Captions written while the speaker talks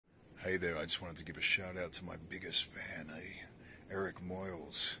Hey there, I just wanted to give a shout out to my biggest fan, Eric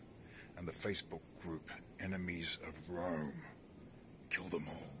Moyles, and the Facebook group Enemies of Rome. Kill them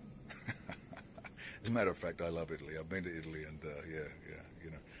all. As a matter of fact, I love Italy. I've been to Italy, and yeah,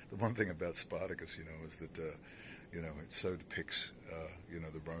 you know, the one thing about Spartacus, you know, is that you know, it so depicts you know,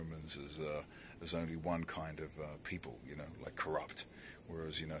 the Romans as only one kind of people, you know, like corrupt,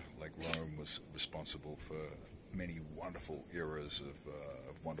 whereas, you know, like Rome was responsible for many wonderful eras of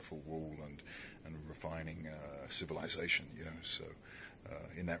wonderful rule and refining civilization, you know. So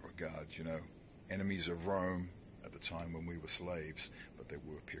in that regard, you know, enemies of Rome at the time when we were slaves, but there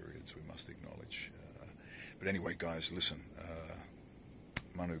were periods we must acknowledge. But anyway, guys, listen,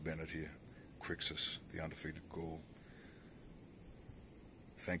 Manu Bennett here, Crixus, the undefeated Gaul.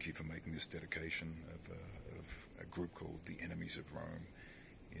 Thank you for making this dedication of a group called the Enemies of Rome,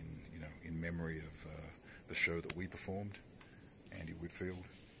 in memory of the show that we performed, Andy Whitfield,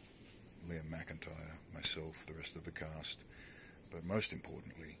 Liam McIntyre, myself, the rest of the cast, but most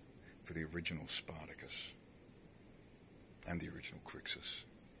importantly, for the original Spartacus and the original Crixus.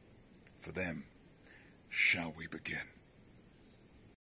 For them, shall we begin?